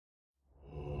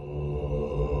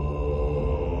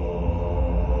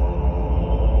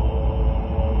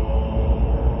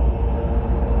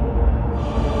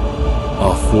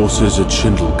forces at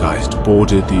Schindelgeist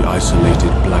boarded the isolated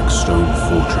Blackstone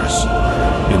fortress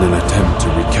in an attempt to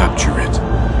recapture it.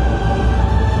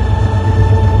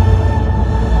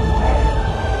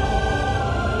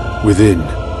 Within,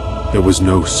 there was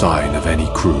no sign of any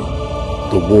crew.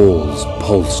 The walls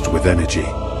pulsed with energy,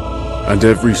 and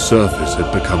every surface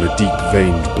had become a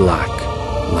deep-veined black,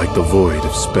 like the void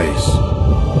of space.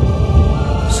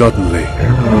 Suddenly,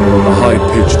 a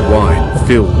high-pitched whine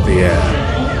filled the air,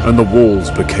 and the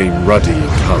walls became ruddy in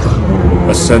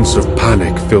color. A sense of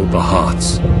panic filled the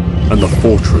hearts, and the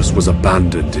fortress was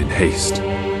abandoned in haste.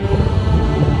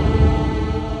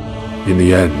 In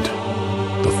the end,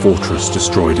 the fortress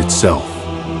destroyed itself.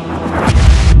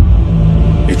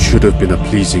 It should have been a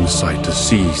pleasing sight to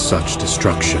see such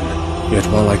destruction, yet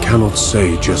while I cannot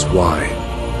say just why,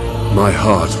 my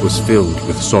heart was filled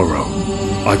with sorrow.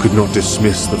 I could not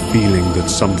dismiss the feeling that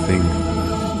something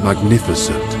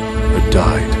magnificent had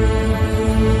died.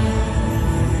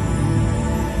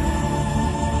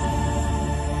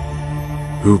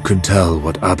 Who can tell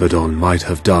what Abaddon might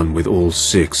have done with all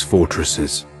 6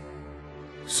 fortresses?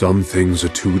 Some things are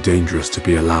too dangerous to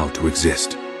be allowed to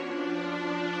exist.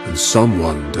 And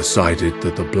someone decided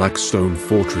that the Blackstone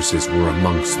fortresses were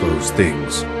amongst those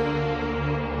things.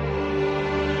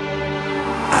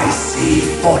 I see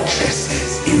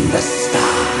fortresses in the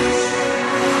stars.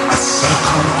 A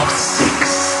circle of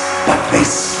 6, but they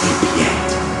sleep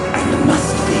yet and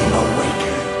must be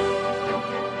awakened.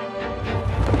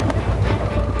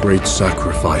 Great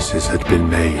sacrifices had been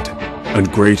made,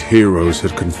 and great heroes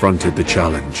had confronted the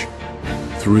challenge.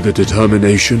 Through the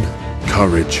determination,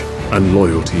 courage, and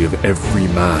loyalty of every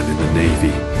man in the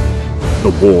Navy,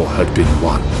 the war had been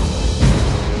won.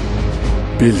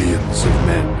 Billions of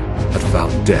men had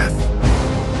found death,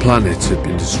 planets had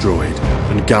been destroyed,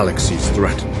 and galaxies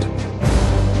threatened.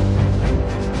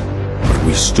 But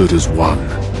we stood as one.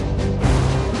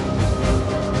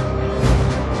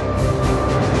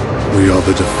 We are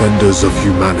the defenders of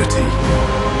humanity.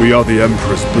 We are the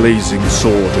Emperor's blazing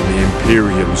sword and the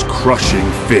Imperium's crushing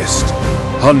fist.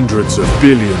 Hundreds of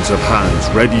billions of hands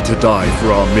ready to die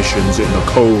for our missions in the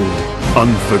cold,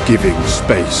 unforgiving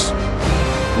space.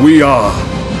 We are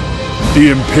the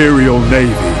Imperial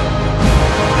Navy.